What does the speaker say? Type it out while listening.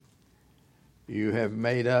You have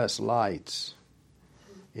made us lights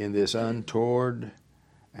in this untoward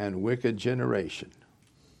and wicked generation.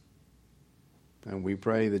 And we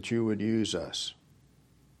pray that you would use us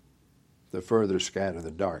to further scatter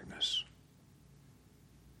the darkness.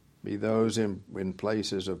 Be those in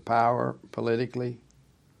places of power politically,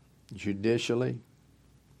 judicially.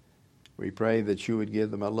 We pray that you would give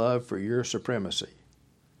them a love for your supremacy,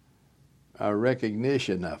 a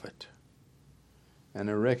recognition of it, and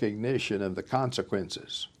a recognition of the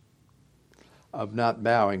consequences of not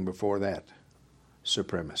bowing before that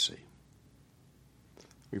supremacy.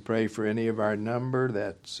 We pray for any of our number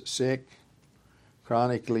that's sick,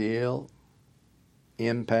 chronically ill,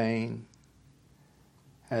 in pain,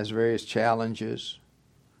 has various challenges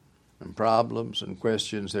and problems and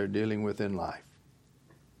questions they're dealing with in life.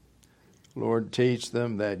 Lord, teach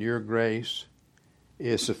them that your grace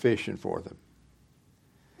is sufficient for them,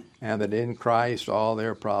 and that in Christ all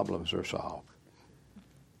their problems are solved.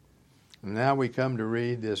 And now we come to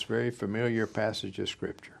read this very familiar passage of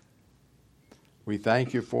Scripture. We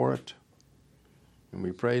thank you for it, and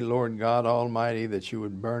we pray, Lord God Almighty, that you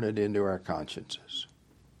would burn it into our consciences.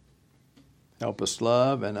 Help us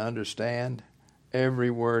love and understand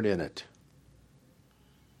every word in it,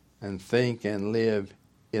 and think and live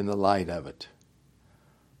in the light of it.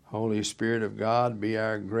 Holy Spirit of God, be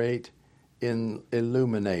our great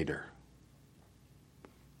illuminator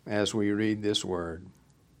as we read this word.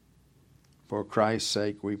 For Christ's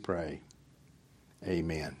sake we pray.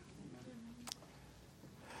 Amen.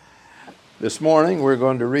 This morning we're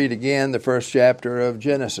going to read again the first chapter of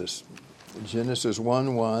Genesis. Genesis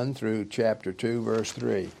 1:1 through chapter 2, verse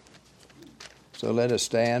 3. So let us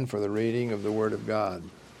stand for the reading of the Word of God.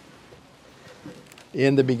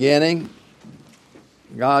 In the beginning,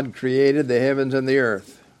 God created the heavens and the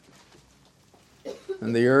earth.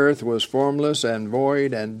 And the earth was formless and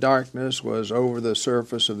void, and darkness was over the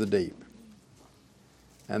surface of the deep.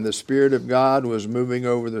 And the Spirit of God was moving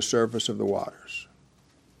over the surface of the waters.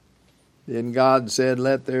 Then God said,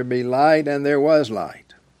 "Let there be light," and there was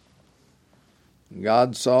light. And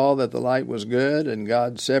God saw that the light was good, and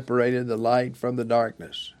God separated the light from the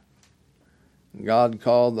darkness. And God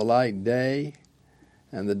called the light day,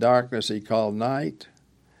 and the darkness he called night.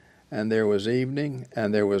 And there was evening,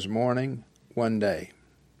 and there was morning, one day.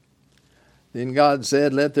 Then God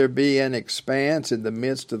said, "Let there be an expanse in the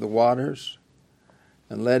midst of the waters,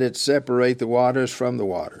 and let it separate the waters from the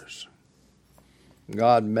waters."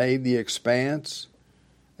 God made the expanse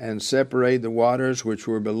and separated the waters which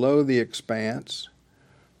were below the expanse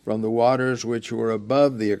from the waters which were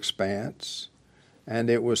above the expanse, and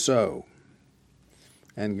it was so.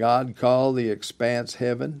 And God called the expanse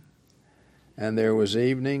heaven, and there was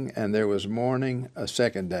evening, and there was morning, a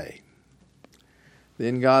second day.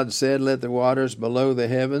 Then God said, "Let the waters below the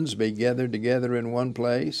heavens be gathered together in one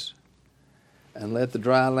place, and let the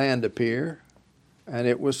dry land appear," and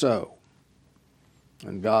it was so.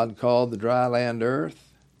 And God called the dry land earth,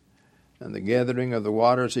 and the gathering of the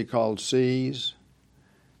waters he called seas,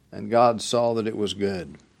 and God saw that it was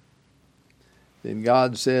good. Then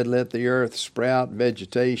God said, "Let the earth sprout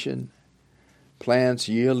vegetation, plants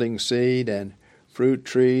yielding seed, and fruit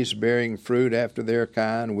trees bearing fruit after their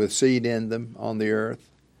kind, with seed in them on the earth."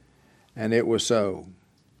 And it was so.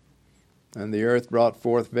 And the earth brought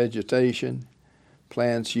forth vegetation,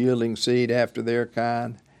 plants yielding seed after their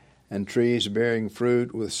kind, and trees bearing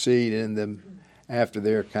fruit with seed in them after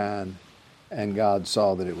their kind. And God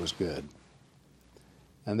saw that it was good.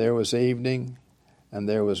 And there was evening, and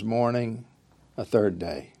there was morning, a third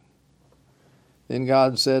day. Then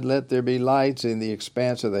God said, "Let there be lights in the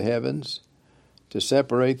expanse of the heavens, to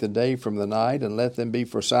separate the day from the night, and let them be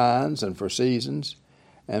for signs and for seasons,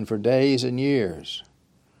 and for days and years.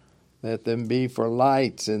 Let them be for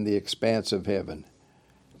lights in the expanse of heaven,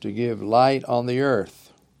 to give light on the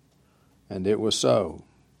earth." And it was so.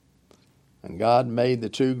 And God made the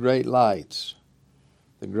two great lights,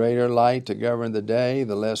 the greater light to govern the day,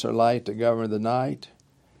 the lesser light to govern the night.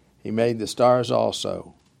 He made the stars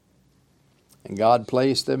also. And God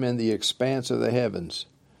placed them in the expanse of the heavens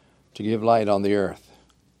to give light on the earth,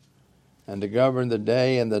 and to govern the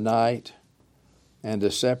day and the night, and to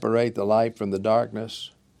separate the light from the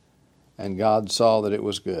darkness. And God saw that it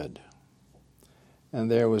was good. And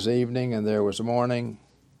there was evening, and there was morning,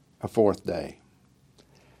 a fourth day.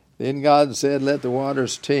 Then God said, "Let the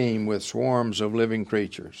waters teem with swarms of living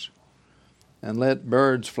creatures, and let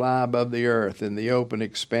birds fly above the earth in the open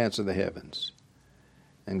expanse of the heavens."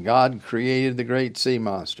 And God created the great sea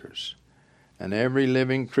monsters, and every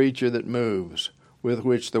living creature that moves, with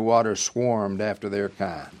which the waters swarmed after their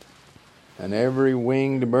kind, and every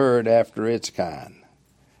winged bird after its kind.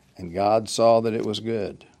 And God saw that it was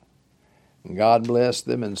good. And God blessed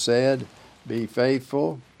them and said, Be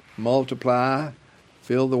faithful, multiply,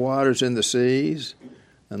 fill the waters in the seas,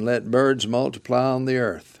 and let birds multiply on the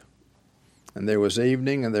earth. And there was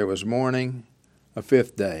evening and there was morning, a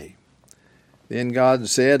fifth day. Then God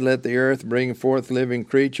said, Let the earth bring forth living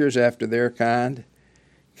creatures after their kind,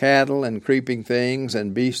 cattle and creeping things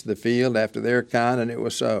and beasts of the field after their kind, and it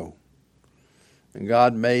was so. And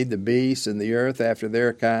God made the beasts and the earth after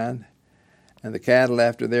their kind, and the cattle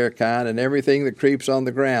after their kind, and everything that creeps on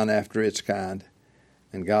the ground after its kind.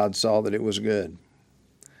 And God saw that it was good.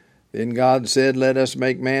 Then God said, Let us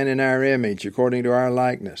make man in our image, according to our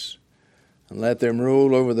likeness, and let them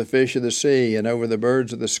rule over the fish of the sea, and over the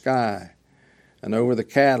birds of the sky, and over the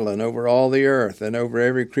cattle, and over all the earth, and over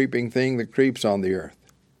every creeping thing that creeps on the earth.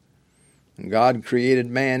 And God created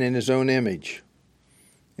man in his own image.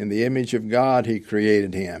 In the image of God he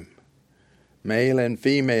created him. Male and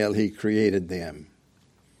female he created them.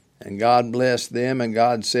 And God blessed them, and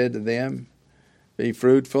God said to them, Be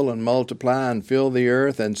fruitful and multiply and fill the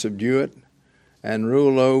earth and subdue it, and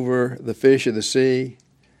rule over the fish of the sea,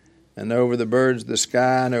 and over the birds of the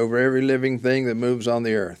sky, and over every living thing that moves on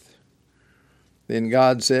the earth. Then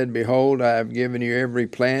God said, Behold, I have given you every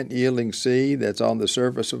plant yielding seed that's on the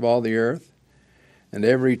surface of all the earth, and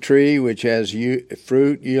every tree which has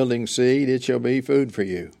fruit yielding seed, it shall be food for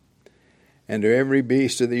you. And to every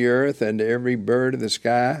beast of the earth, and to every bird of the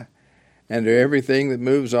sky, and to everything that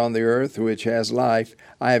moves on the earth which has life,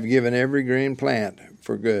 I have given every green plant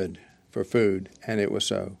for food. And it was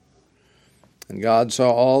so. And God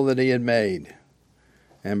saw all that he had made,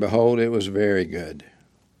 and behold, it was very good.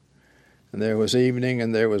 And there was evening,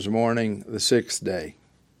 and there was morning, the sixth day.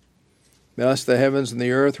 Thus the heavens and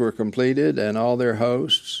the earth were completed, and all their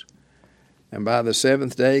hosts. And by the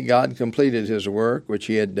seventh day God completed his work which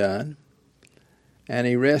he had done. And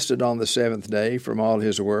he rested on the seventh day from all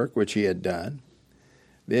his work which he had done.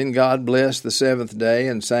 Then God blessed the seventh day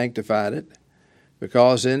and sanctified it,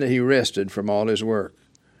 because in it he rested from all his work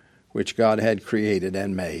which God had created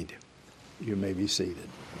and made. You may be seated.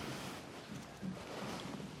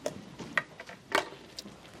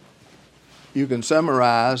 You can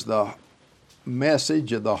summarize the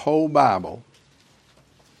message of the whole Bible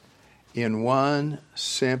in one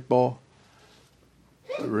simple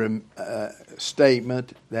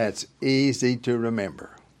statement that's easy to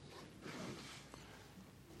remember.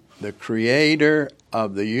 The Creator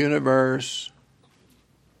of the universe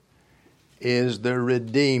is the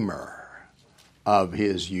Redeemer of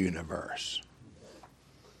his universe.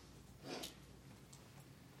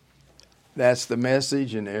 That's the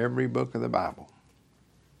message in every book of the Bible.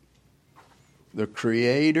 The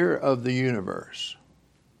Creator of the universe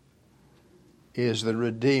is the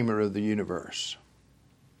Redeemer of the universe.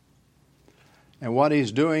 And what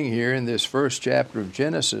he's doing here in this first chapter of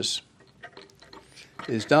Genesis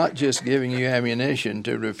is not just giving you ammunition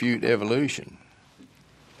to refute evolution.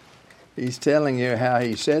 He's telling you how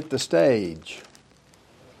he set the stage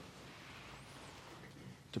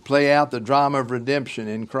to play out the drama of redemption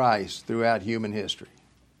in Christ throughout human history.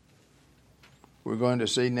 We're going to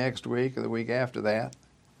see next week or the week after that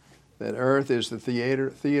earth is the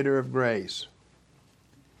theater of grace.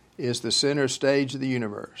 It's the center stage of the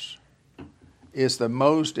universe. It's the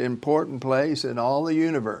most important place in all the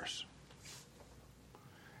universe.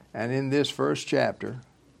 And in this first chapter,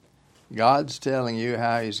 God's telling you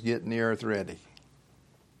how he's getting the earth ready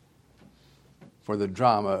for the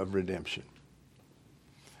drama of redemption.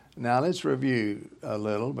 Now let's review a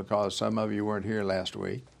little, because some of you weren't here last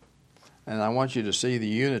week. And I want you to see the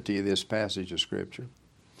unity of this passage of Scripture.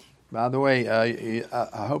 By the way,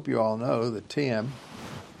 I hope you all know that Tim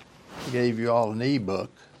gave you all an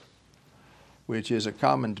e-book, which is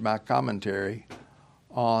my commentary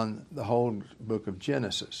on the whole book of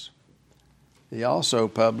Genesis. He also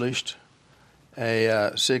published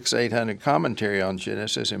a 600-800 commentary on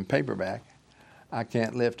Genesis in paperback. I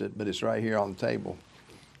can't lift it, but it's right here on the table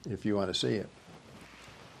if you want to see it.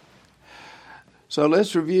 So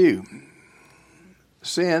let's review.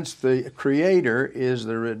 Since the Creator is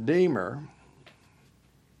the Redeemer,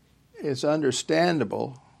 it's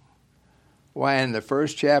understandable why in the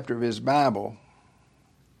first chapter of his Bible,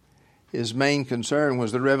 his main concern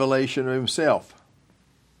was the revelation of himself.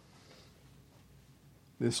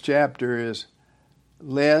 This chapter is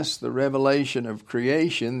less the revelation of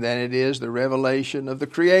creation than it is the revelation of the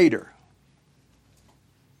Creator.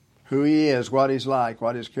 Who he is, what he's like,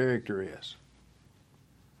 what his character is.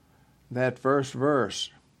 That first verse,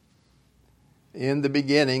 in the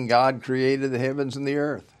beginning, God created the heavens and the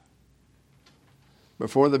earth.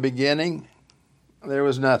 Before the beginning, there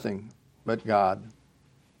was nothing but God.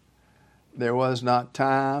 There was not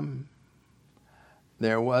time.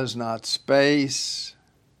 There was not space.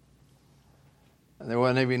 There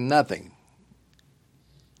wasn't even nothing.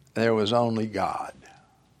 There was only God.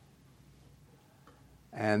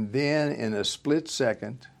 And then in a split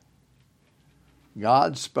second,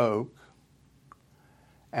 God spoke,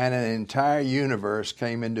 and an entire universe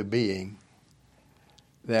came into being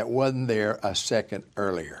that wasn't there a second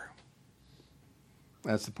earlier.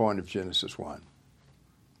 That's the point of Genesis 1.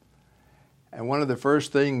 And one of the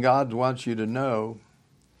first things God wants you to know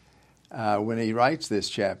when he writes this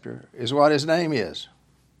chapter is what his name is.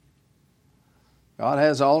 God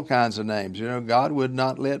has all kinds of names. You know, God would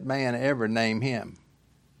not let man ever name him.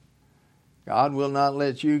 God will not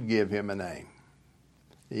let you give him a name.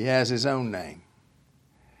 He has his own name.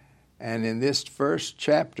 And in this first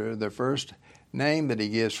chapter, the first name that he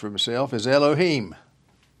gives for himself is Elohim.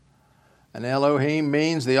 And Elohim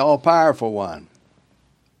means the all-powerful one,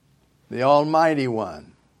 the almighty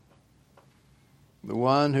one, the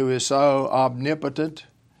one who is so omnipotent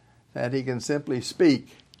that he can simply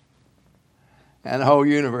speak, and the whole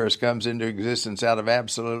universe comes into existence out of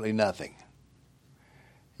absolutely nothing.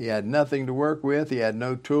 He had nothing to work with, he had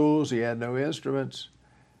no tools, he had no instruments,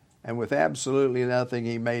 and with absolutely nothing,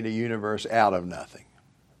 he made a universe out of nothing.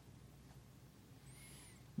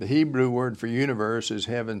 The Hebrew word for universe is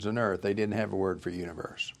heavens and earth. They didn't have a word for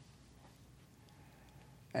universe.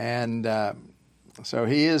 And so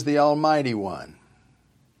he is the Almighty One,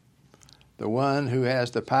 the one who has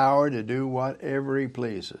the power to do whatever he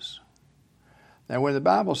pleases. Now, when the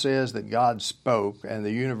Bible says that God spoke and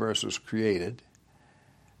the universe was created,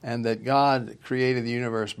 and that God created the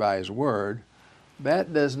universe by his word,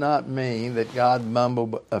 that does not mean that God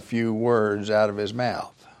mumbled a few words out of his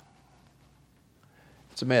mouth.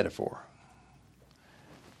 It's a metaphor.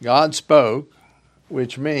 God spoke,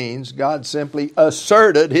 which means God simply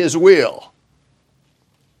asserted his will.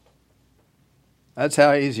 That's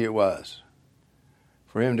how easy it was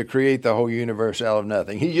for him to create the whole universe out of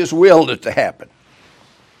nothing. He just willed it to happen.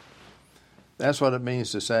 That's what it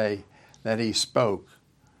means to say that he spoke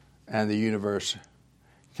and the universe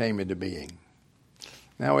came into being.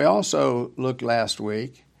 Now, we also looked last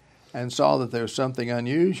week and saw that there's something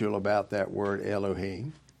unusual about that word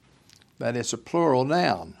Elohim, that it's a plural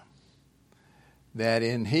noun. That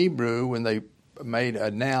in Hebrew, when they made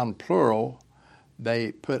a noun plural,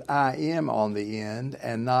 they put im on the end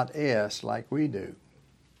and not s like we do.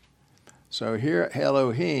 So here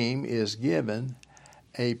Elohim is given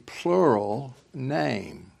a plural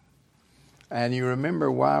name. And you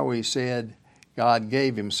remember why we said God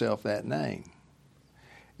gave himself that name.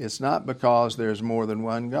 It's not because there's more than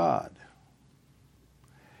one God.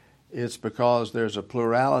 It's because there's a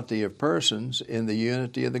plurality of persons in the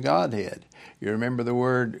unity of the Godhead. You remember the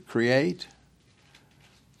word create?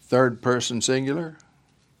 Third person singular.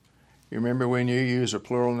 You remember when you use a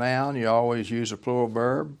plural noun, you always use a plural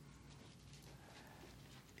verb?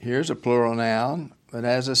 Here's a plural noun that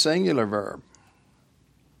has a singular verb.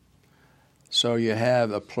 So you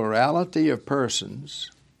have a plurality of persons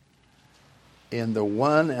in the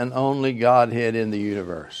one and only Godhead in the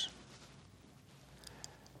universe.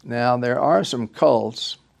 Now, there are some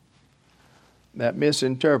cults that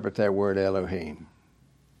misinterpret that word Elohim.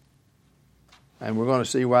 And we're going to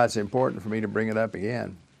see why it's important for me to bring it up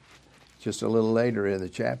again just a little later in the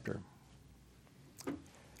chapter.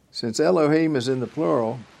 Since Elohim is in the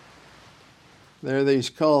plural, there are these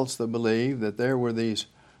cults that believe that there were these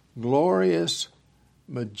glorious,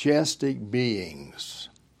 majestic beings,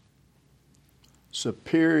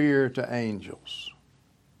 superior to angels,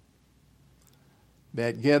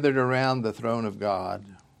 that gathered around the throne of God,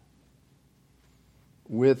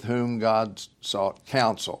 with whom God sought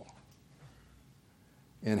counsel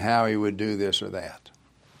in how he would do this or that.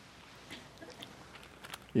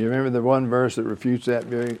 You remember the one verse that refutes that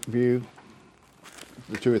view?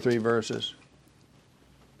 The 2 or 3 verses?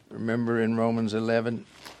 Remember in Romans 11,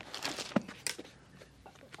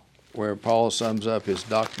 where Paul sums up his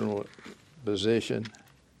doctrinal position,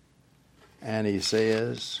 and he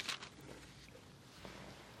says,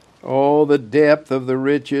 "Oh, the depth of the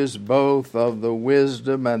riches, both of the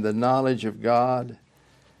wisdom and the knowledge of God!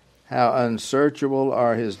 How unsearchable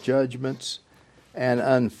are his judgments, and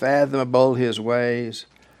unfathomable his ways!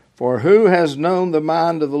 For who has known the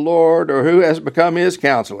mind of the Lord, or who has become his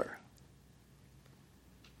counselor?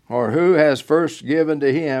 Or who has first given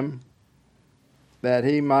to him that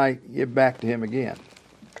he might give back to him again?"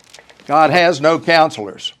 God has no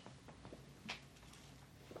counselors.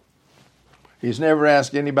 He's never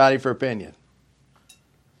asked anybody for opinion.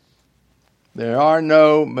 There are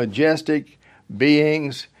no majestic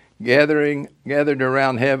beings gathered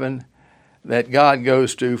around heaven that God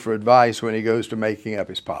goes to for advice when he goes to making up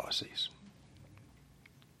his policies.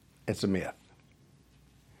 It's a myth.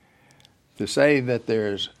 To say that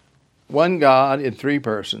there's one God in three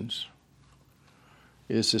persons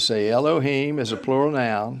is to say Elohim is a plural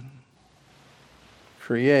noun,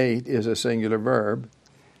 create is a singular verb,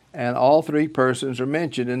 and all three persons are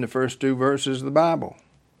mentioned in the first two verses of the Bible.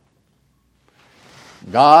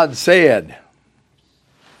 God said.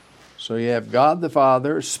 So you have God the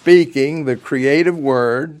Father speaking the creative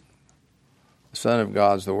word, the Son of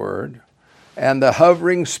God's the Word, and the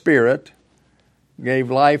hovering Spirit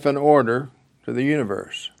gave life and order to the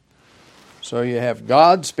universe. So you have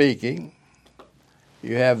God speaking,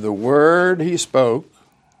 you have the Word he spoke,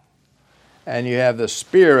 and you have the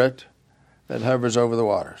Spirit that hovers over the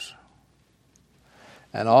waters.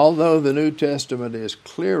 And although the New Testament is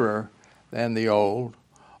clearer than the Old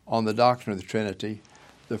on the doctrine of the Trinity,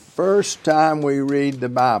 the first time we read the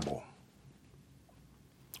Bible,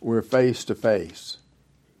 we're face to face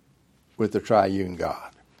with the triune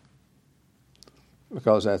God,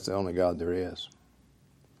 because that's the only God there is.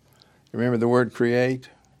 Remember the word create?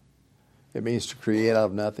 It means to create out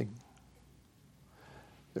of nothing.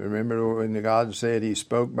 Remember when God said he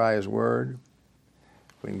spoke by his word?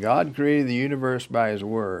 When God created the universe by his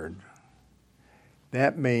word,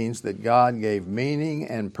 that means that God gave meaning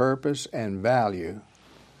and purpose and value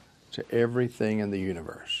to everything in the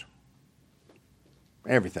universe.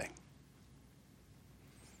 Everything.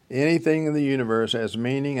 Anything in the universe has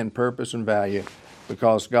meaning and purpose and value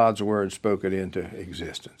because God's word spoke it into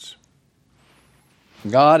existence.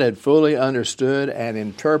 God had fully understood and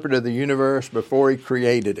interpreted the universe before he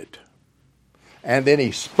created it. And then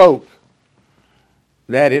he spoke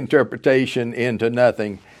that interpretation into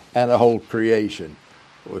nothing, and the whole creation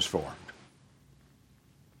was formed.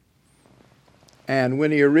 And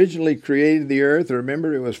when he originally created the earth,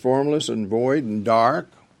 remember, it was formless and void and dark.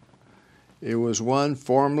 It was one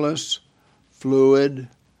formless, fluid,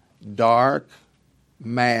 dark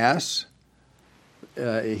mass.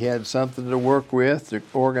 He had something to work with, to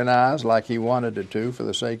organize like he wanted it to for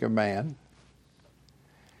the sake of man.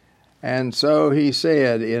 And so he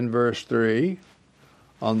said in verse 3,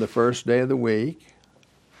 on the first day of the week,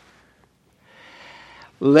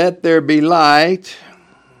 "Let there be light,"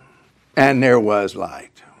 and there was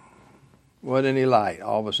light. Wasn't any light.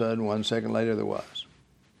 All of a sudden, 1 second later, there was.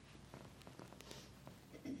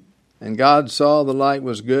 And God saw the light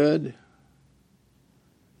was good,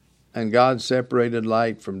 and God separated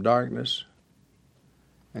light from darkness.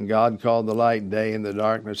 And God called the light day, and the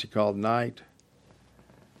darkness he called night.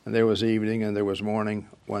 And there was evening, and there was morning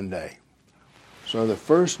one day. So the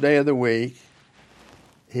first day of the week,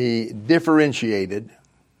 he differentiated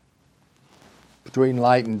between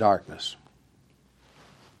light and darkness,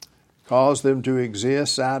 caused them to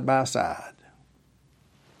exist side by side,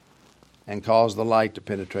 and caused the light to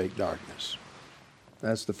penetrate darkness.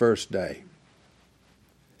 That's the first day.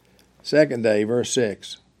 Second day, verse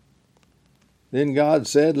 6. Then God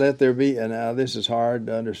said, "Let there be," and now this is hard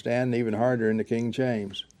to understand, even harder in the King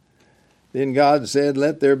James. Then God said,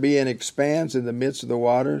 "Let there be an expanse in the midst of the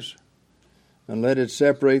waters, and let it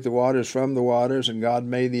separate the waters from the waters." And God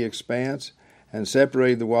made the expanse, and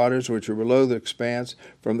separated the waters which are below the expanse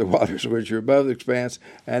from the waters which are above the expanse,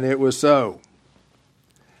 and it was so.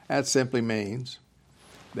 That simply means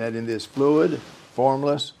that in this fluid,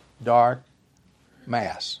 formless, dark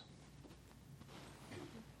mass,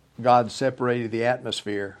 God separated the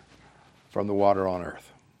atmosphere from the water on earth.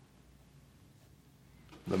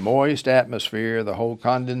 The moist atmosphere, the whole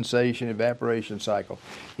condensation, evaporation cycle.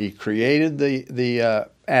 He created the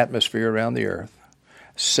atmosphere around the earth,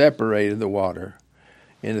 separated the water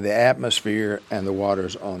into the atmosphere and the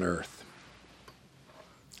waters on earth.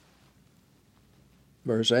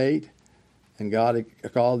 Verse 8, and God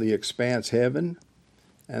called the expanse heaven,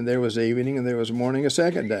 and there was evening and there was morning a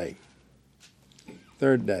second day.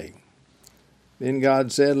 Third day. Then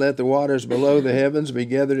God said, "Let the waters below the heavens be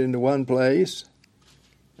gathered into one place,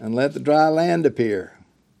 and let the dry land appear."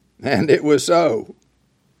 And it was so.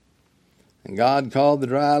 And God called the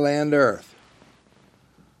dry land earth.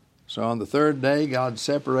 So on the third day, God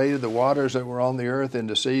separated the waters that were on the earth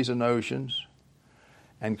into seas and oceans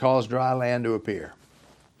and caused dry land to appear.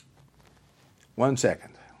 1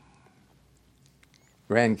 second.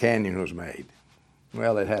 Grand Canyon was made.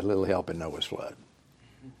 Well, it had little help in Noah's flood.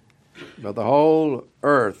 But the whole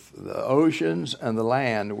earth, the oceans and the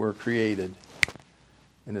land were created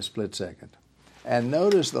in a split second. And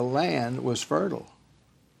notice the land was fertile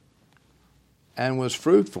and was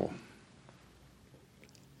fruitful.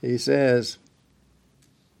 He says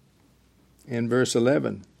in verse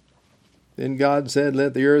 11, Then God said,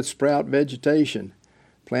 let the earth sprout vegetation,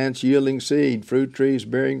 plants yielding seed, fruit trees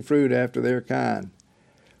bearing fruit after their kind,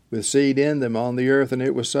 with seed in them on the earth, and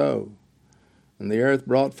it was so. And the earth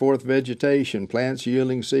brought forth vegetation, plants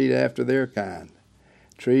yielding seed after their kind,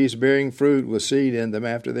 trees bearing fruit with seed in them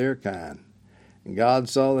after their kind. And God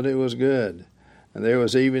saw that it was good. And there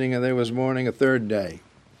was evening and there was morning, a third day.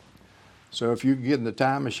 So if you could get in the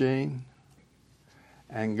time machine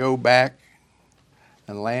and go back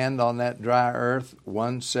and land on that dry earth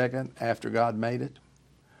 1 second after God made it,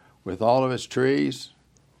 with all of its trees,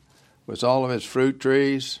 with all of its fruit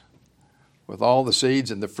trees, with all the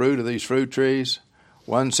seeds and the fruit of these fruit trees,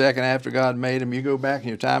 1 second after God made them, you go back in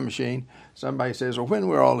your time machine, somebody says, well, when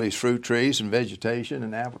were all these fruit trees and vegetation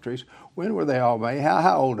and apple trees, when were they all made?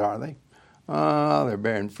 How old are they? They're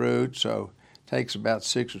bearing fruit, so it takes about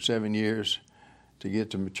 6 or 7 years to get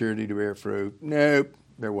to maturity to bear fruit. Nope,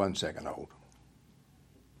 they're 1 second old.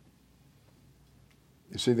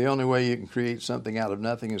 You see, the only way you can create something out of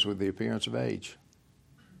nothing is with the appearance of age.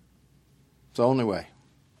 It's the only way.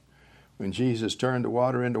 When Jesus turned the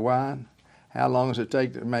water into wine, how long does it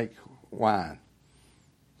take to make wine?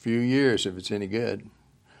 A few years if it's any good.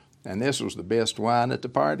 And this was the best wine at the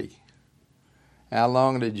party. How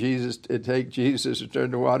long did it take Jesus to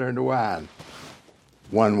turn the water into wine?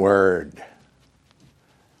 1 word.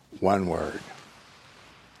 1 word.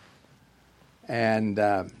 And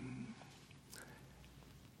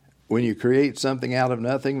when you create something out of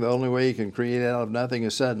nothing, the only way you can create it out of nothing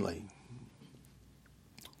is suddenly.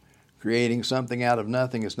 Creating something out of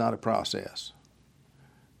nothing is not a process.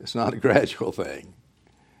 It's not a gradual thing.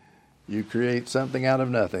 You create something out of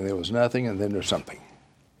nothing. There was nothing, and then there's something.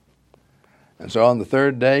 And so on the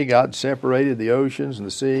third day, God separated the oceans and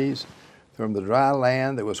the seas from the dry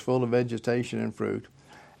land that was full of vegetation and fruit.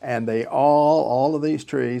 And they all of these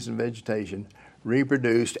trees and vegetation,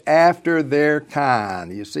 reproduced after their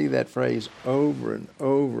kind. You see that phrase over and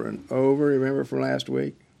over and over. Remember from last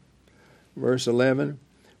week? Verse 11,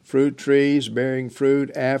 fruit trees bearing fruit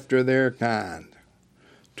after their kind.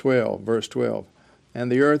 12, verse 12.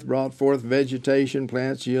 And the earth brought forth vegetation,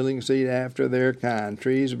 plants yielding seed after their kind,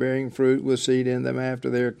 trees bearing fruit with seed in them after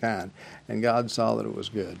their kind. And God saw that it was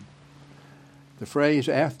good. The phrase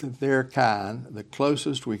after their kind, the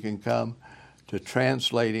closest we can come to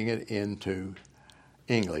translating it into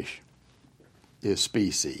English, is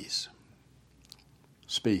species.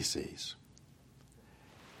 Species.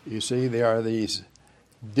 You see, there are these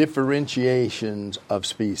differentiations of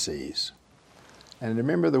species. And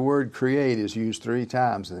remember, the word create is used 3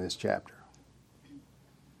 times in this chapter.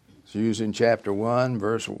 It's used in chapter 1,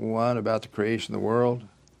 verse 1, about the creation of the world.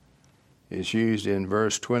 It's used in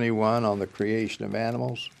verse 21 on the creation of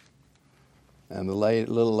animals. And a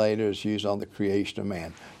little later it's used on the creation of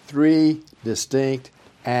man. 3 distinct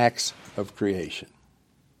acts of creation.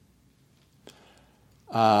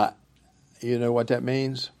 You know what that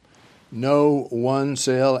means? No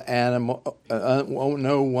one-cell animal,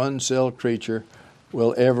 no one-cell creature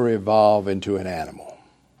will ever evolve into an animal,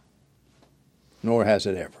 nor has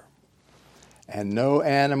it ever. And no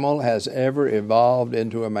animal has ever evolved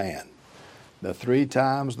into a man. The 3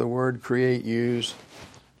 times the word create used,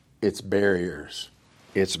 it's barriers,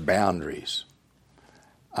 it's boundaries.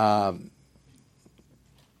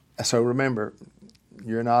 So remember,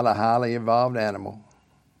 you're not a highly evolved animal.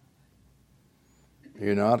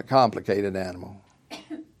 You're not a complicated animal.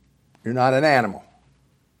 You're not an animal.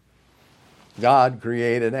 God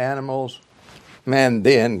created animals, and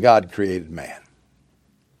then God created man.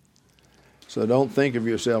 So don't think of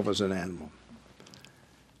yourself as an animal.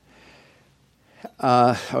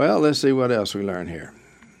 Well, let's see what else we learn here.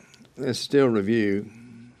 Let's still review.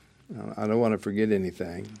 I don't want to forget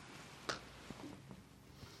anything.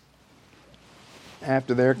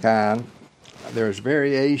 After their kind, there's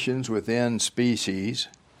variations within species,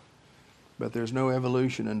 but there's no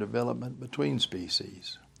evolution and development between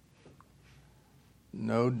species.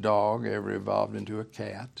 No dog ever evolved into a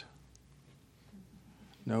cat.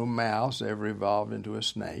 No mouse ever evolved into a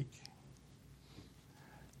snake.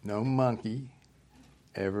 No monkey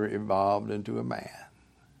ever evolved into a man.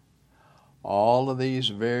 All of these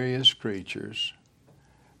various creatures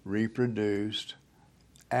reproduced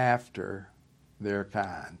after their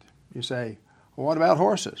kind. You say, well, what about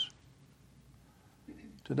horses?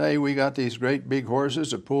 Today we got these great big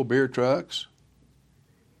horses that pull beer trucks.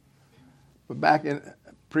 But back in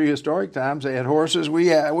prehistoric times, they had horses. We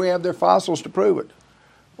have their fossils to prove it.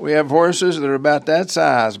 We have horses that are about that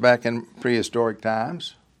size back in prehistoric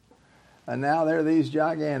times. And now they're these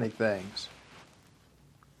gigantic things.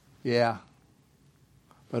 Yeah,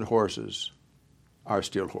 but horses are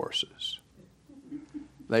still horses.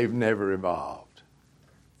 They've never evolved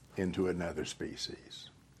into another species.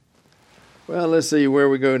 Well, let's see where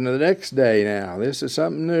we go to the next day now. This is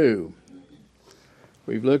something new.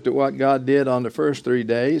 We've looked at what God did on the first 3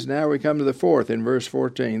 days. Now we come to the fourth in verse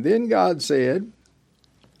 14. Then God said,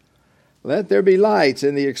 "Let there be lights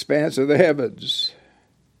in the expanse of the heavens,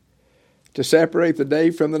 to separate the day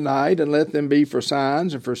from the night, and let them be for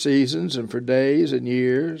signs and for seasons and for days and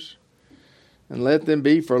years. And let them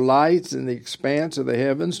be for lights in the expanse of the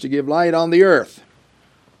heavens, to give light on the earth."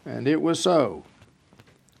 And it was so.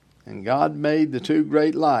 And God made the 2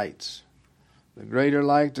 great lights, the greater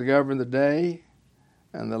light to govern the day,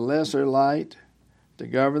 and the lesser light to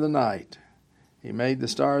govern the night. He made the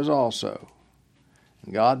stars also.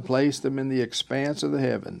 And God placed them in the expanse of the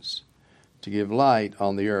heavens, to give light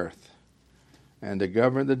on the earth, and to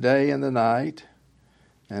govern the day and the night,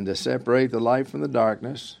 and to separate the light from the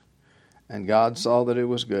darkness. And God saw that it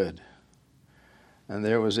was good. And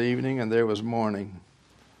there was evening and there was morning,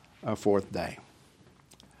 a 4th day.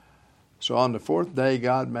 So on the 4th day,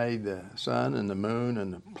 God made the sun and the moon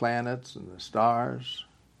and the planets and the stars.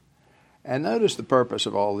 And notice the purpose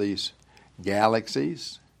of all these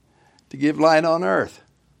galaxies: to give light on earth.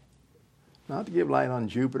 Not to give light on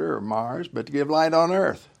Jupiter or Mars, but to give light on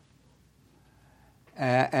earth.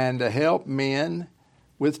 And to help men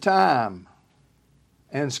with time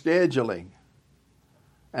and scheduling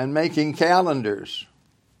and making calendars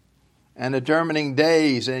and determining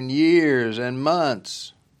days and years and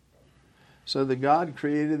months. So that God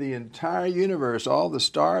created the entire universe, all the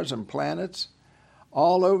stars and planets,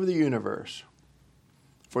 all over the universe,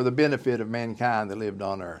 for the benefit of mankind that lived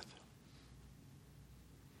on earth.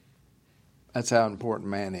 That's how important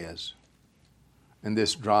man is in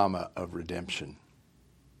this drama of redemption.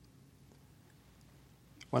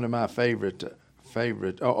 One of my favorite.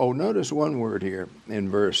 Notice one word here in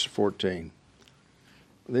verse 14.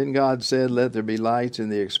 Then God said, "Let there be lights in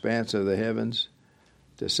the expanse of the heavens,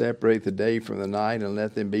 to separate the day from the night, and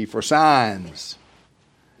let them be for signs."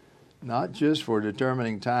 Not just for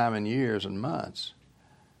determining time and years and months,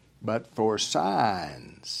 but for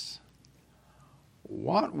signs.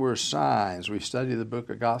 What were signs? We study the book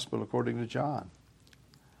of Gospel according to John.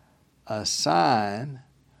 A sign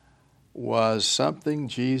was something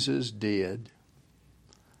Jesus did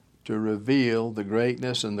to reveal the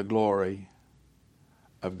greatness and the glory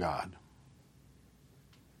of God.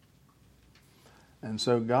 And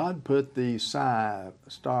so God put these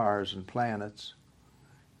stars and planets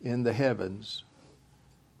in the heavens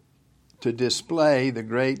to display the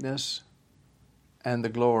greatness and the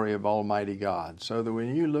glory of Almighty God. So that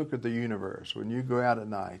when you look at the universe, when you go out at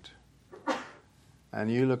night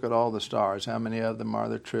and you look at all the stars, how many of them are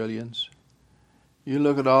there? Trillions. You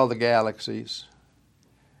look at all the galaxies,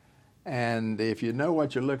 and if you know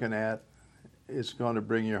what you're looking at, it's going to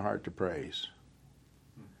bring your heart to praise.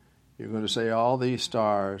 You're going to say all these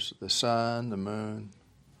stars, the sun, the moon,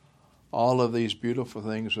 all of these beautiful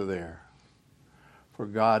things are there for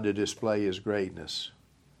God to display His greatness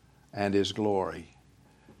and His glory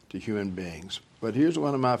to human beings. But here's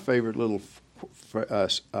one of my favorite little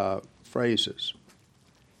phrases.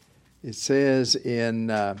 It says in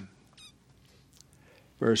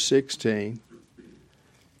verse 16,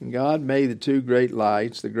 "And God made the 2 great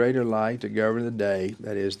lights, the greater light to govern the day,"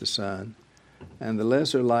 that is the sun, "and the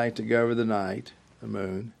lesser light to govern the night," the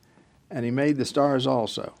moon, "and He made the stars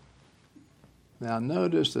also." Now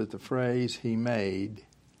notice that the phrase "He made"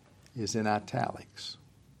 is in italics.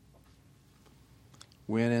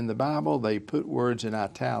 When in the Bible they put words in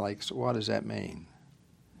italics, what does that mean?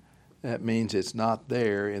 That means it's not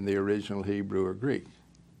there in the original Hebrew or Greek,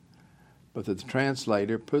 but that the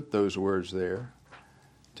translator put those words there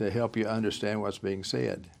to help you understand what's being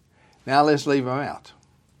said. Now let's leave them out.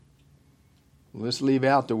 Let's leave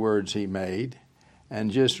out the words "He made" and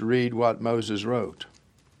just read what Moses wrote.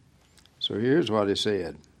 So here's what he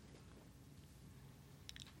said.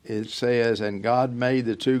 It says, "And God made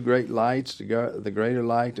the 2 great lights, the greater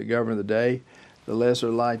light to govern the day, the lesser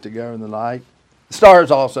light to govern the night, the stars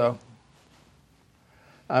also."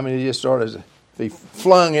 I mean, he just sort of be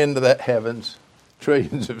flung into that heavens,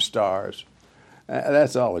 trillions of stars.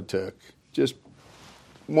 That's all it took. Just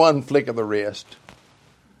one flick of the wrist,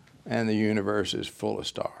 and the universe is full of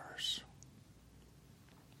stars.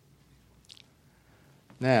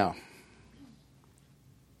 Now,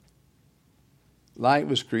 light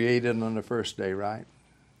was created on the first day, right?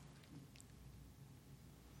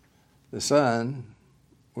 The sun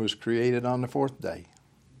was created on the 4th day.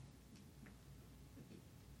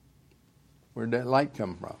 Where did that light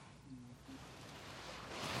come from?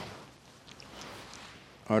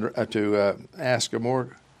 Or to ask a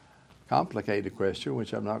more complicated question,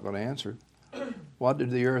 which I'm not going to answer. What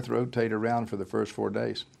did the earth rotate around for the first 4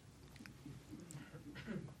 days?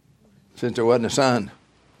 Since there wasn't a sun.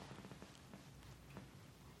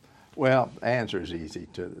 Well, the answer is easy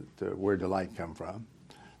to where the light come from,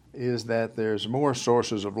 is that there's more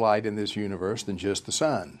sources of light in this universe than just the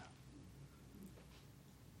sun.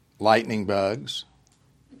 Lightning bugs,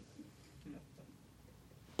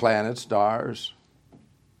 planets, stars,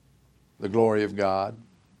 the glory of God.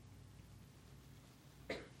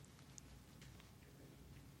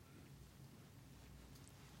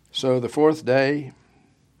 So the fourth day,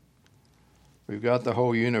 we've got the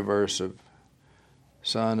whole universe of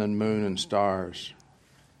sun and moon and stars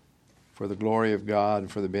for the glory of God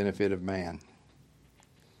and for the benefit of man.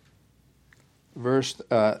 Verse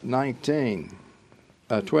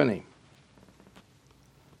 20.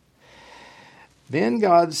 Then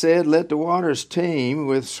God said, let the waters teem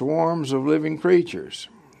with swarms of living creatures,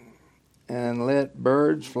 and let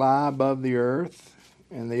birds fly above the earth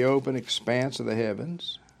in the open expanse of the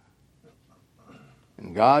heavens.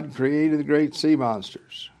 And God created the great sea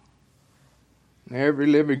monsters, and every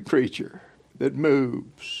living creature that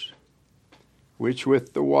moves,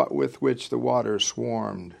 with which the waters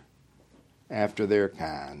swarmed after their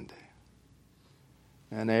kind,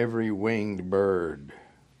 and every winged bird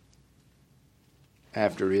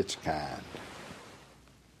after its kind.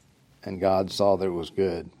 And God saw that it was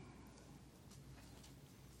good.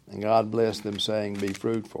 And God blessed them, saying, be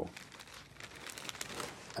fruitful,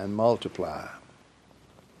 and multiply,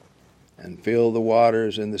 and fill the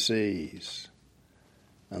waters and the seas,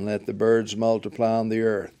 and let the birds multiply on the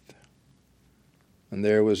earth. And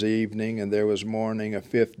there was evening, and there was morning, a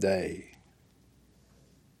fifth day.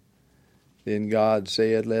 Then God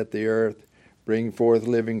said, let the earth bring forth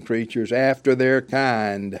living creatures after their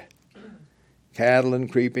kind, cattle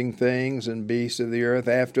and creeping things and beasts of the earth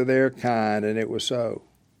after their kind. And it was so.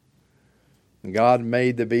 And God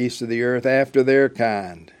made the beasts of the earth after their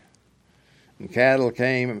kind. And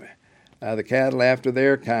the cattle after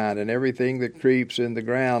their kind, and everything that creeps in the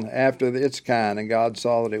ground after its kind. And God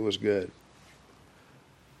saw that it was good.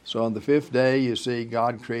 So on the fifth day, you see,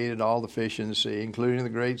 God created all the fish in the sea, including the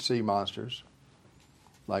great sea monsters,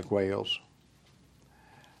 like whales.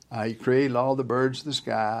 He created all the birds of the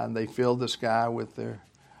sky, and they filled the sky with their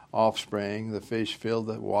offspring. The fish filled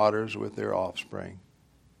the waters with their offspring.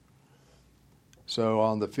 So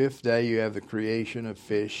on the fifth day, you have the creation of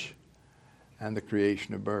fish and the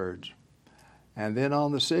creation of birds. And then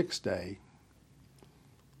on the sixth day,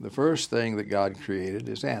 the first thing that God created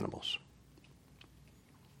is animals.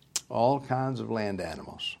 All kinds of land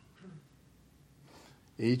animals.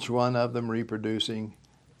 Each one of them reproducing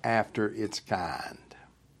after its kind.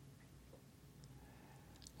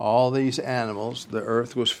 All these animals the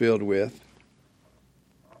earth was filled with.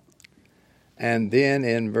 And then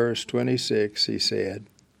in verse 26 he said,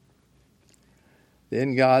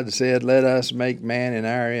 then God said, let us make man in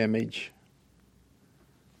our image,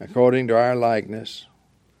 according to our likeness,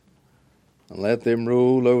 and let them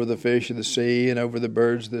rule over the fish of the sea, and over the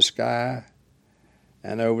birds of the sky,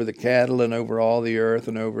 and over the cattle, and over all the earth,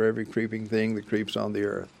 and over every creeping thing that creeps on the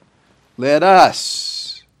earth. Let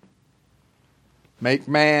us make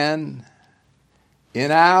man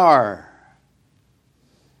in our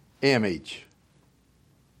image.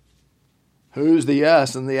 Who's the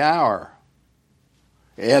us and the our?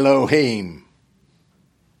 Elohim.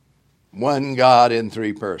 One God in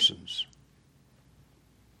three persons.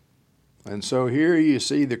 And so here you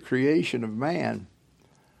see the creation of man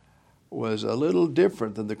was a little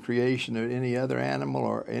different than the creation of any other animal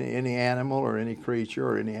or any creature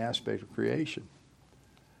or any aspect of creation.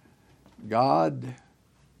 God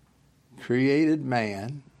created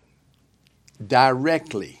man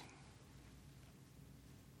directly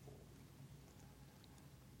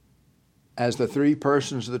as the three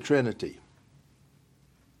persons of the Trinity.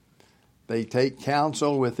 They take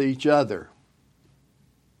counsel with each other.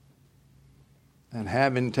 And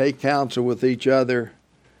having take counsel with each other,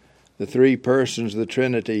 the three persons of the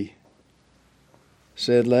Trinity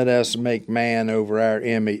said, let us make man over our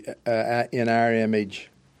image, in our image,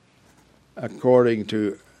 according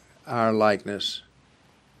to our likeness,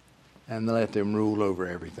 and let them rule over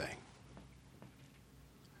everything.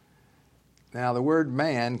 Now, the word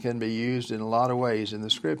man can be used in a lot of ways in the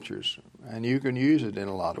Scriptures, and you can use it in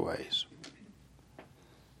a lot of ways.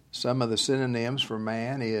 Some of the synonyms for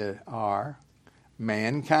man are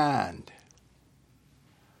mankind,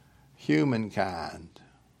 humankind,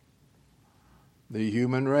 the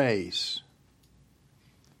human race,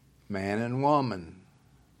 man and woman.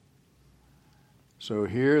 So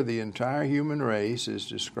here the entire human race is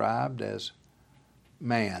described as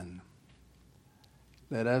man.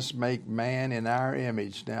 Let us make man in our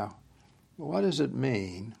image. Now, what does it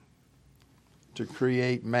mean to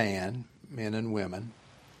create man, men and women,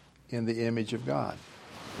 in the image of God?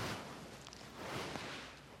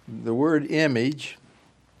 The word image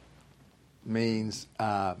means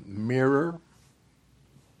mirror.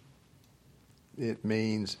 It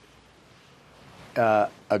means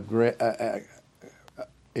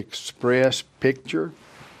express picture.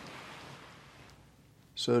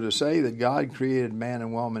 So to say that God created man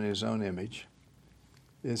and woman in his own image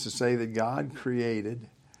is to say that God created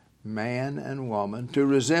man and woman to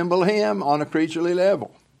resemble him on a creaturely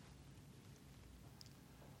level.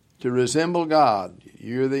 To resemble God.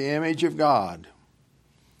 You're the image of God.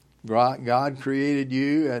 God created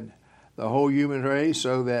you and the whole human race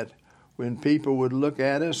so that when people would look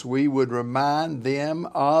at us, we would remind them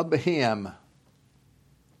of him.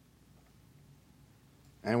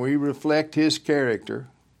 And we reflect his character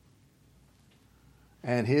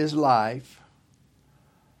and his life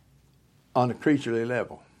on a creaturely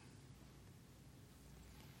level.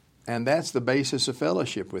 And that's the basis of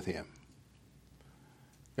fellowship with him.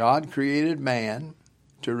 God created man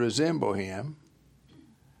to resemble him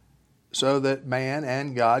so that man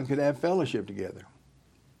and God could have fellowship together.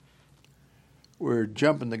 We're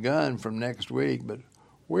jumping the gun from next week, but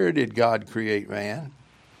where did God create man?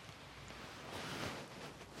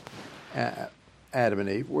 Adam and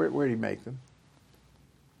Eve. Where did he make them?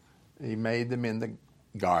 He made them in the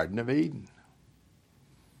Garden of Eden.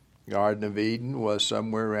 Garden of Eden was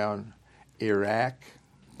somewhere around Iraq,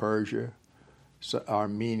 Persia,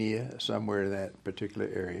 Armenia, somewhere in that particular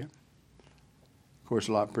area. Of course,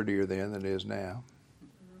 a lot prettier then than it is now.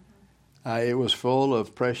 It was full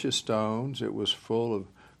of precious stones. It was full of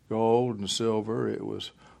gold and silver. It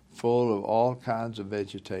was full of all kinds of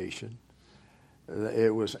vegetation.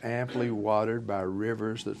 It was amply watered by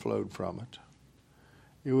rivers that flowed from it.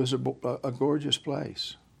 It was a gorgeous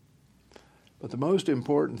place. But the most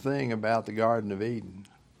important thing about the Garden of Eden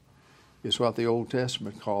is what the Old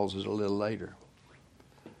Testament calls it a little later.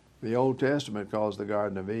 The Old Testament calls the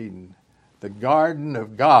Garden of Eden the Garden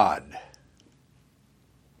of God.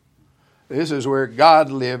 This is where God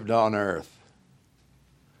lived on earth.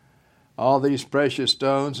 All these precious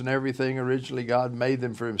stones and everything, originally God made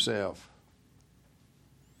them for himself.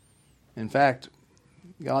 In fact,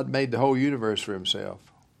 God made the whole universe for himself.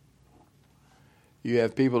 You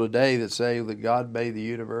have people today that say that God made the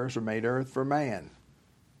universe or made earth for man.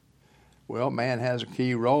 Well, man has a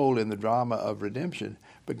key role in the drama of redemption,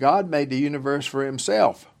 but God made the universe for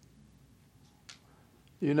himself.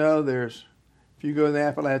 You know, if you go to the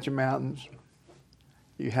Appalachian Mountains,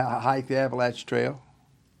 you hike the Appalachian Trail,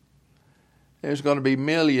 there's going to be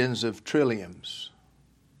millions of trilliums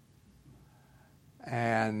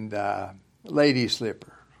and lady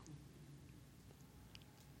slipper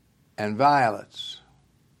and violets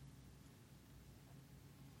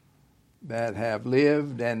that have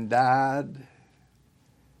lived and died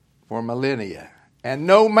for millennia, and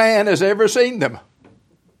no man has ever seen them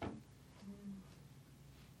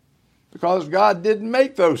because God didn't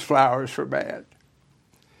make those flowers for man.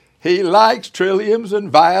 He likes trilliums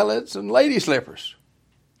and violets and lady slippers,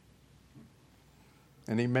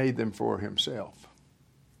 and he made them for himself.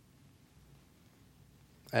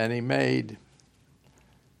 And he made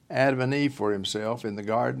Adam and Eve for himself in the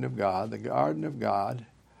Garden of God. The Garden of God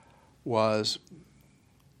was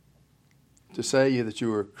to say that you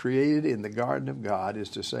were created in the Garden of God is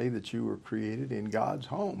to say that you were created in God's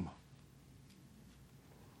home.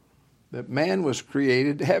 That man was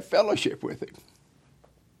created to have fellowship with him.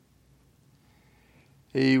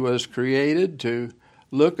 He was created to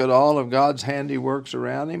look at all of God's handiworks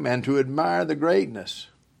around him and to admire the greatness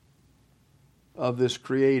of this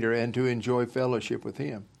Creator and to enjoy fellowship with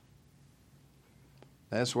him.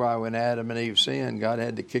 That's why when Adam and Eve sinned, God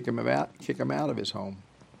had to kick them out of his home.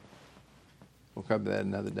 We'll come to that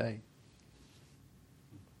another day.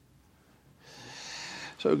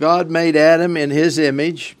 So God made Adam in his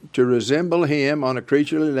image to resemble him on a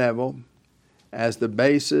creaturely level as the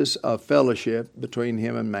basis of fellowship between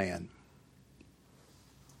him and man.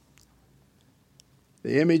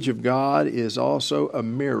 The image of God is also a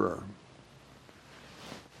mirror.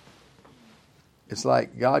 It's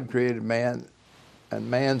like God created man,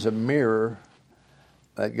 and man's a mirror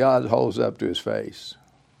that God holds up to his face.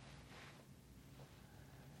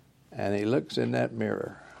 And he looks in that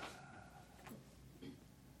mirror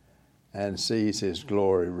and sees his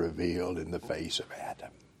glory revealed in the face of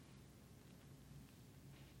Adam.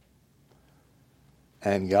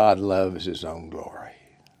 And God loves his own glory.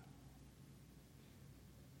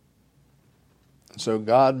 So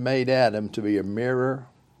God made Adam to be a mirror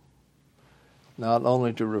not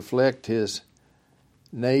only to reflect His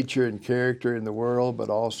nature and character in the world, but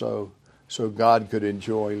also so God could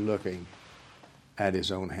enjoy looking at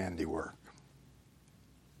His own handiwork.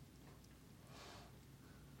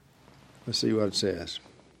 Let's see what it says.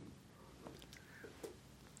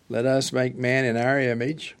 Let us make man in our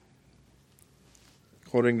image,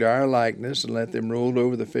 according to our likeness, and let them rule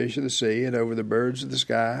over the fish of the sea, and over the birds of the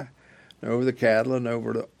sky, and over the cattle, and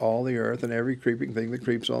over all the earth, and every creeping thing that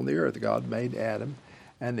creeps on the earth. God made Adam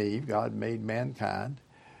and Eve. God made mankind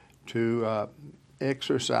to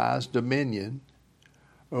exercise dominion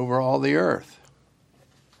over all the earth,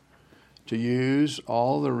 to use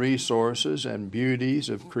all the resources and beauties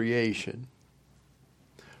of creation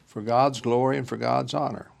for God's glory and for God's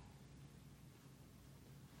honor.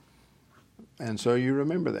 And so you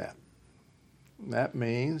remember that. That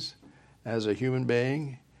means, as a human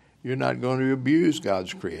being, you're not going to abuse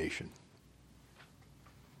God's creation.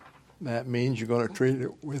 That means you're going to treat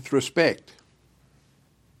it with respect.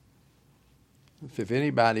 If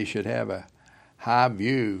anybody should have a high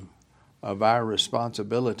view of our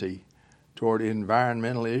responsibility toward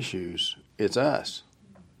environmental issues, it's us.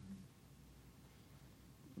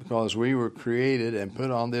 Because we were created and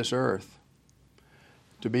put on this earth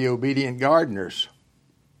to be obedient gardeners,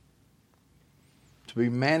 to be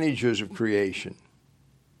managers of creation,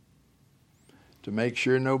 to make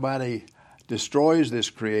sure nobody destroys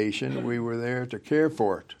this creation. We were there to care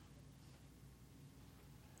for it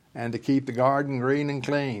and to keep the garden green and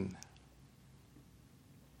clean.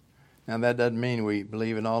 Now, that doesn't mean we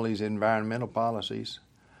believe in all these environmental policies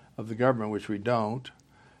of the government, which we don't,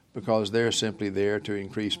 because they're simply there to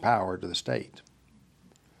increase power to the state.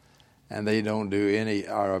 And they don't do any,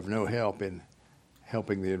 are of no help in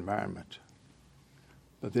helping the environment.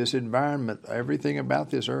 But this environment, everything about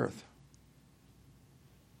this earth,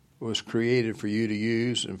 was created for you to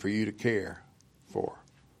use and for you to care for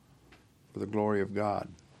the glory of God.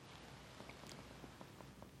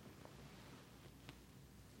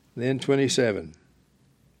 Then 27.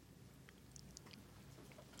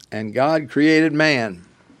 And God created man.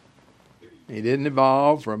 He didn't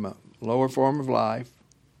evolve from a lower form of life.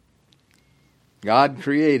 God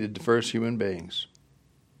created the first human beings.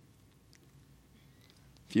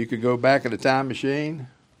 If you could go back in a time machine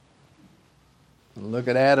and look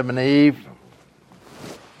at Adam and Eve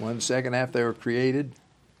 1 second after they were created,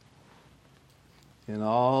 in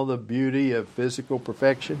all the beauty of physical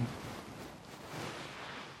perfection,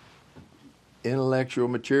 intellectual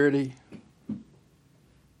maturity,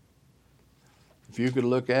 if you could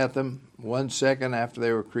look at them 1 second after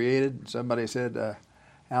they were created, somebody said,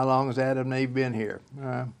 how long has Adam and Eve been here?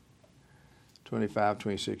 25,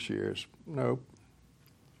 26 years. Nope.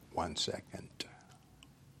 1 second.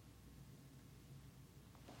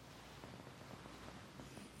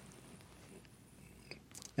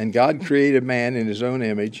 And God created man in His own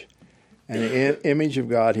image, and the image of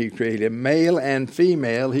God He created him. Male and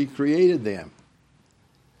female He created them.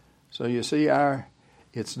 So you see,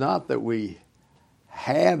 it's not that we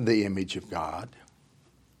have the image of God.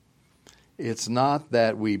 It's not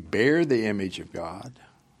that we bear the image of God.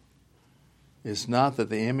 It's not that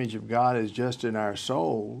the image of God is just in our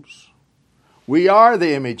souls. We are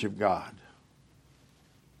the image of God.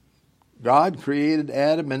 God created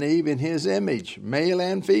Adam and Eve in His image, male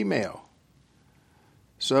and female,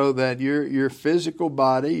 so that your physical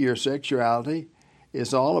body, your sexuality,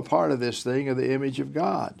 is all a part of this thing of the image of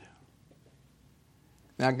God.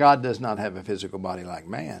 Now, God does not have a physical body like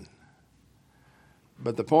man.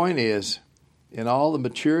 But the point is, in all the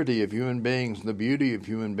maturity of human beings, and the beauty of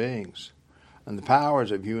human beings, and the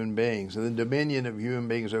powers of human beings, and the dominion of human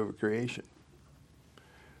beings over creation,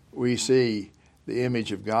 we see the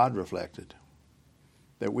image of God reflected,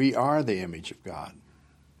 that we are the image of God.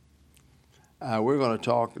 We're going to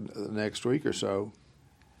talk next week or so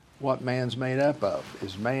what man's made up of.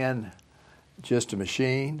 Is man just a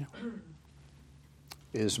machine?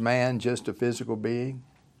 Is man just a physical being?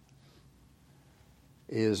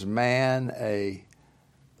 Is man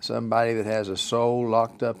somebody that has a soul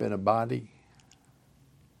locked up in a body?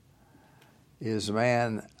 Is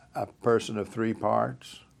man a person of three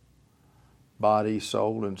parts? Body,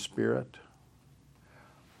 soul, and spirit?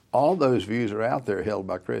 All those views are out there held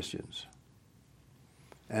by Christians.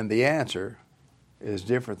 And the answer is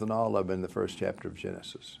different than all of them in the first chapter of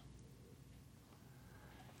Genesis.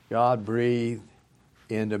 God breathed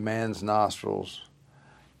into man's nostrils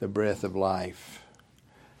the breath of life,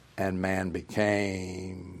 and man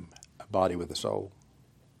became a body with a soul.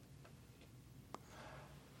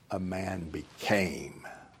 A man became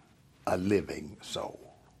a living soul.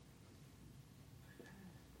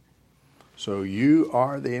 So you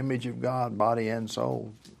are the image of God, body and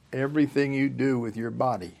soul. Everything you do with your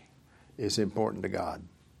body is important to God.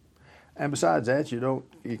 And besides that, you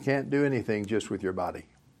can't do anything just with your body.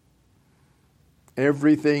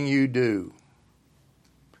 Everything you do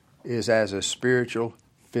is as a spiritual,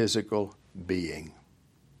 physical being.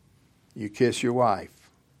 You kiss your wife.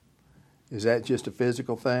 Is that just a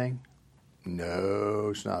physical thing? No,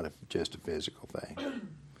 it's not just a physical thing.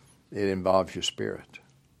 It involves your spirit.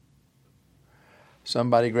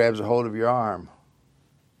 Somebody grabs a hold of your arm.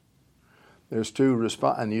 There's two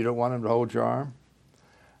and you don't want them to hold your arm?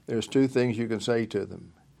 There's two things you can say to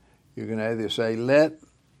them. You can either say, "Let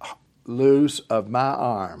loose of my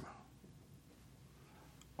arm,"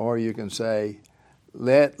 or you can say,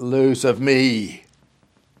 "Let loose of me."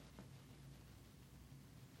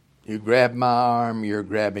 You grab my arm, you're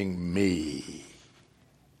grabbing me.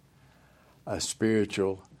 A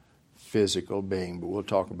spiritual, physical being, but we'll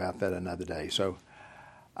talk about that another day. So,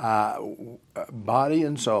 body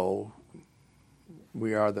and soul,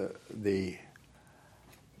 we are the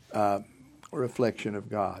reflection of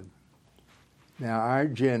God. Now, our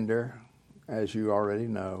gender, as you already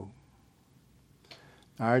know,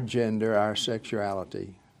 our gender, our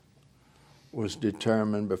sexuality, was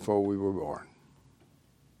determined before we were born.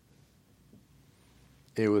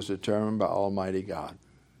 It was determined by Almighty God.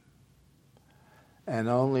 And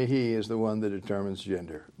only He is the one that determines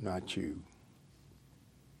gender, not you.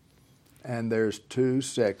 And there's two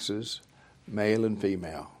sexes, male and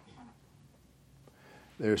female.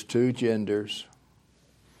 There's two genders,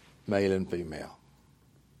 male and female.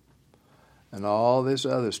 And all this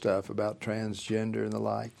other stuff about transgender and the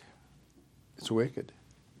like, it's wicked.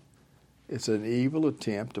 It's an evil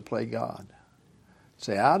attempt to play God.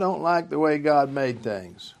 Say, I don't like the way God made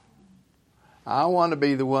things. I want to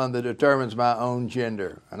be the one that determines my own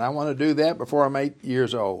gender. And I want to do that before I'm 8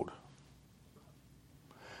 years old.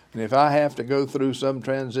 And if I have to go through some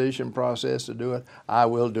transition process to do it, I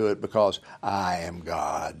will do it because I am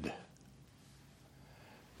God.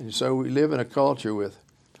 And so we live in a culture with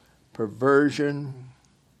perversion,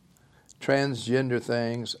 transgender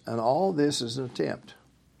things, and all this is an attempt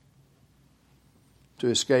to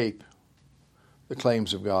escape the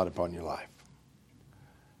claims of God upon your life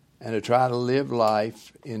and to try to live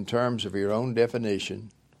life in terms of your own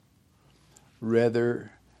definition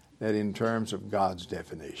rather than in terms of God's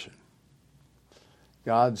definition.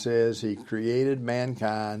 God says He created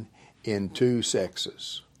mankind in two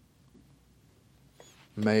sexes,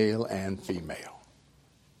 male and female.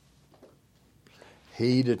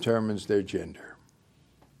 He determines their gender.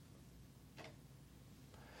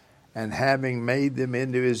 And having made them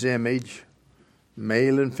into His image,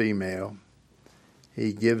 male and female,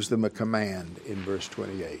 He gives them a command in verse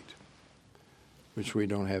 28, which we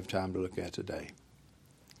don't have time to look at today.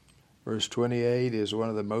 Verse 28 is one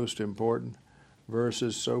of the most important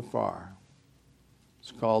verses so far.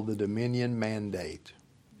 It's called the Dominion Mandate.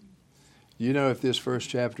 You know, if this first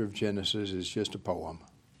chapter of Genesis is just a poem,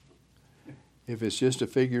 if it's just a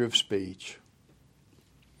figure of speech,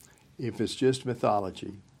 if it's just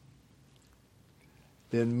mythology,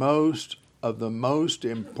 then most of the most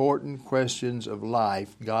important questions of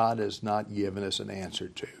life God has not given us an answer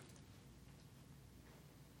to.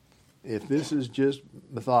 If this is just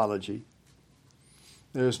mythology,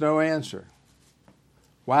 there's no answer.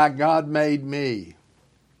 Why God made me?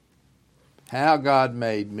 How God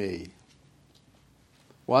made me?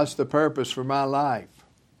 What's the purpose for my life?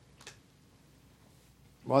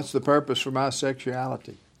 What's the purpose for my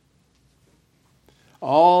sexuality?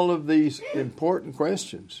 All of these important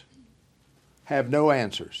questions have no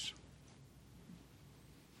answers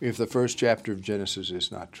if the first chapter of Genesis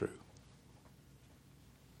is not true.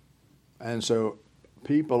 And so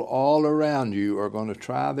people all around you are going to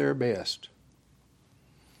try their best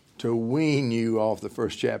to wean you off the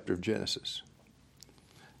first chapter of Genesis.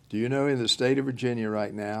 Do you know in the state of Virginia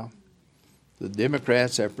right now, the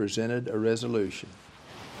Democrats have presented a resolution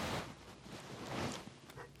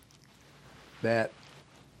that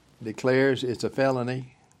declares it's a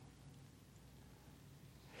felony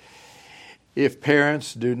if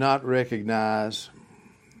parents do not recognize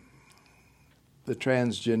the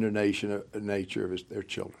transgender nature of their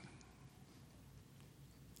children.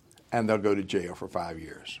 And they'll go to jail for 5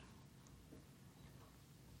 years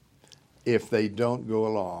if they don't go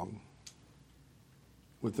along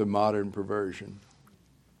with the modern perversion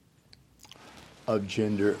of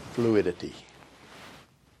gender fluidity.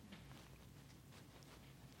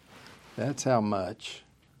 That's how much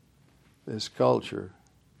this culture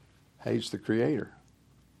hates the Creator.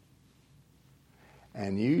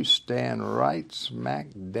 And you stand right smack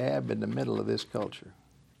dab in the middle of this culture.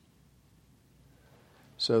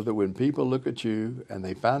 so that when people look at you and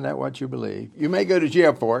they find out what you believe, you may go to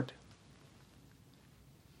jail for it,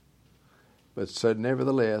 but so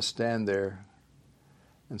nevertheless stand there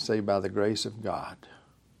and say, by the grace of God,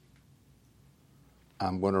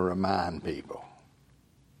 I'm going to remind people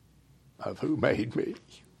of who made me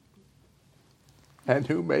and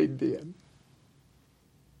who made them,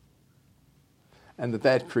 and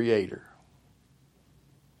that Creator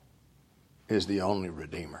is the only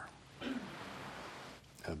Redeemer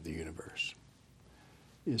of the universe.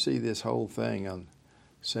 You see, this whole thing on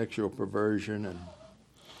sexual perversion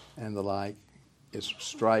and the like, it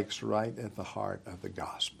strikes right at the heart of the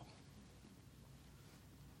gospel.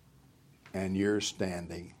 And you're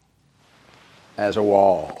standing as a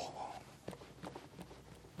wall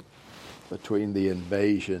between the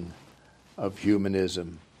invasion of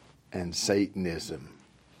humanism and Satanism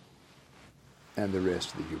and the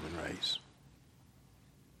rest of the human race.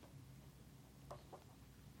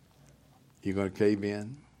 You going to cave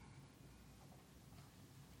in?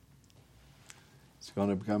 It's going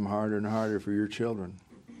to become harder and harder for your children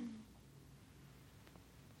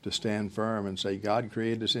to stand firm and say, God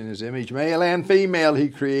created us in His image. Male and female, He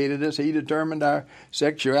created us. He determined our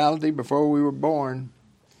sexuality before we were born.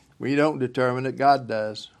 We don't determine it. God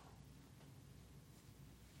does.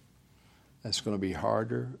 That's going to be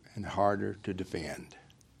harder and harder to defend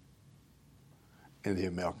in the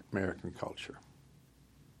American culture.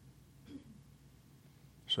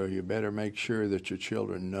 So you better make sure that your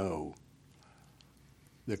children know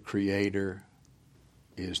the Creator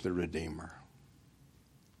is the Redeemer.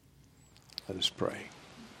 Let us pray.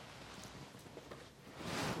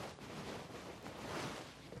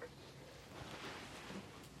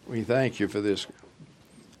 We thank you for this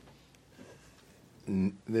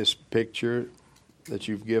picture that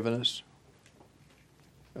you've given us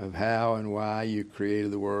of how and why you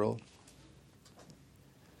created the world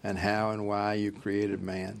and how and why you created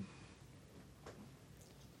man.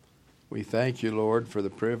 We thank you, Lord, for the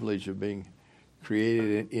privilege of being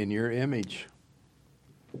created in your image.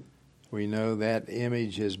 We know that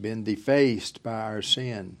image has been defaced by our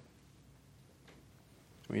sin.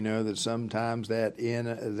 We know that sometimes that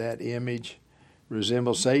image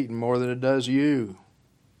resembles Satan more than it does you.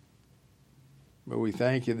 But we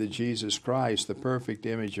thank you that Jesus Christ, the perfect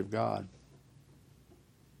image of God,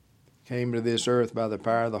 came to this earth by the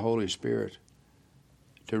power of the Holy Spirit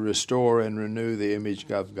to restore and renew the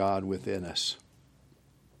image of God within us.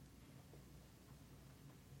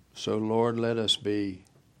 So, Lord, let us be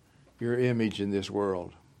your image in this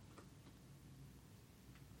world.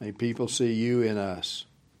 May people see you in us.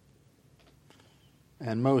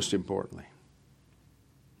 And most importantly,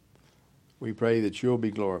 we pray that you'll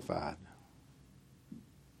be glorified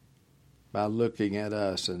by looking at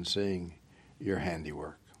us and seeing your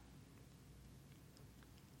handiwork.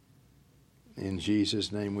 In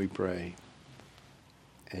Jesus' name we pray.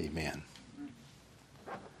 Amen.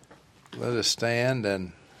 Let us stand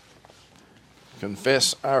and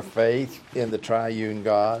confess our faith in the triune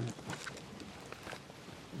God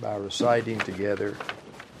by reciting together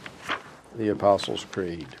the Apostles'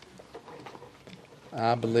 Creed.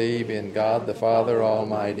 I believe in God the Father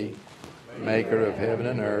Almighty, maker of heaven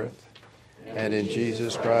and earth, and in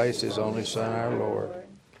Jesus Christ, His only Son, our Lord,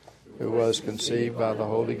 who was conceived by the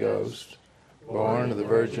Holy Ghost, born of the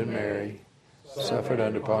Virgin Mary, suffered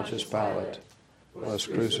under Pontius Pilate, was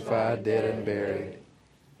crucified, dead, and buried.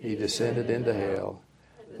 He descended into hell.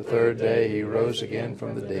 The third day He rose again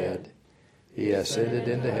from the dead. He ascended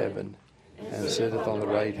into heaven, and sitteth on the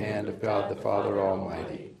right hand of God the Father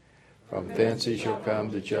Almighty. From thence He shall come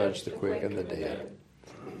to judge the quick and the dead.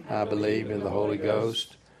 I believe in the Holy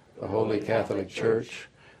Ghost, the Holy Catholic Church,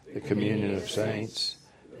 the communion of saints,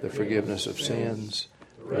 the forgiveness of sins,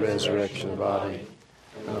 the resurrection of the body,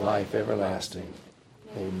 and the life everlasting.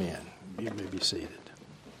 Amen. You may be seated.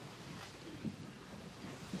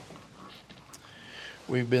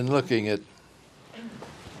 We've been looking at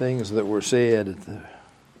things that were said at the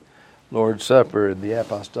Lord's Supper in the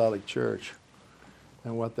Apostolic Church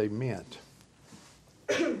and what they meant.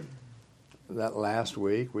 That last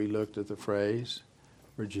week we looked at the phrase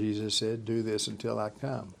where Jesus said, "Do this until I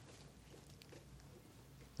come."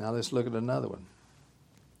 Now let's look at another one.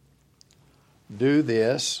 Do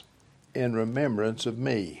this in remembrance of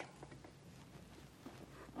me.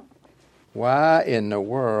 Why in the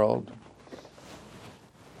world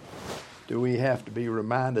do we have to be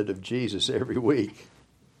reminded of Jesus every week?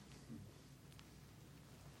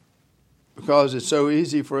 Because it's so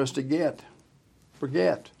easy for us to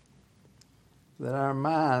forget that our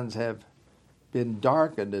minds have been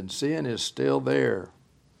darkened and sin is still there,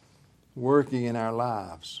 working in our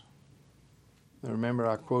lives. And remember,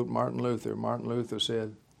 I quote Martin Luther. Martin Luther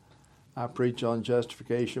said, I preach on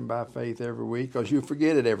justification by faith every week because you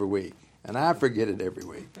forget it every week, and I forget it every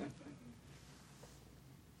week.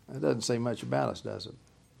 That doesn't say much about us, does it?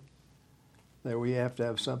 That we have to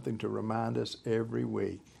have something to remind us every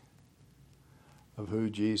week of who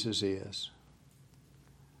Jesus is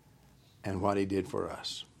and what he did for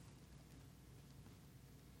us.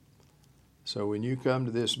 So when you come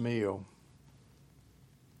to this meal,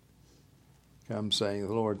 come saying,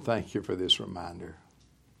 Lord, thank you for this reminder.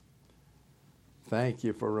 Thank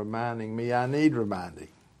you for reminding me I need reminding.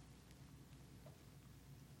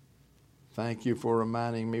 Thank you for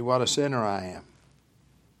reminding me what a sinner I am.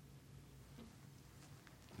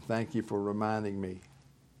 Thank you for reminding me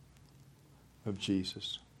of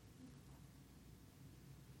Jesus.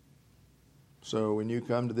 So when you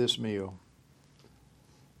come to this meal,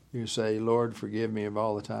 you say, Lord, forgive me of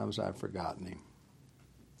all the times I've forgotten him.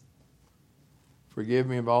 Forgive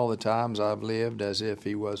me of all the times I've lived as if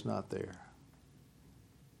he was not there.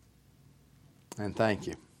 And thank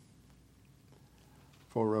you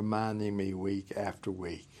for reminding me week after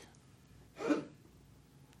week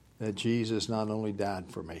that Jesus not only died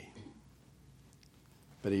for me,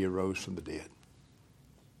 but he arose from the dead.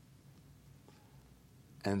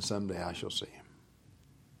 And someday I shall see him.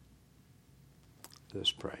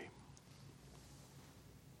 Let's pray.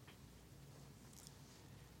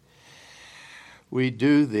 We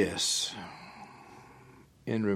do this in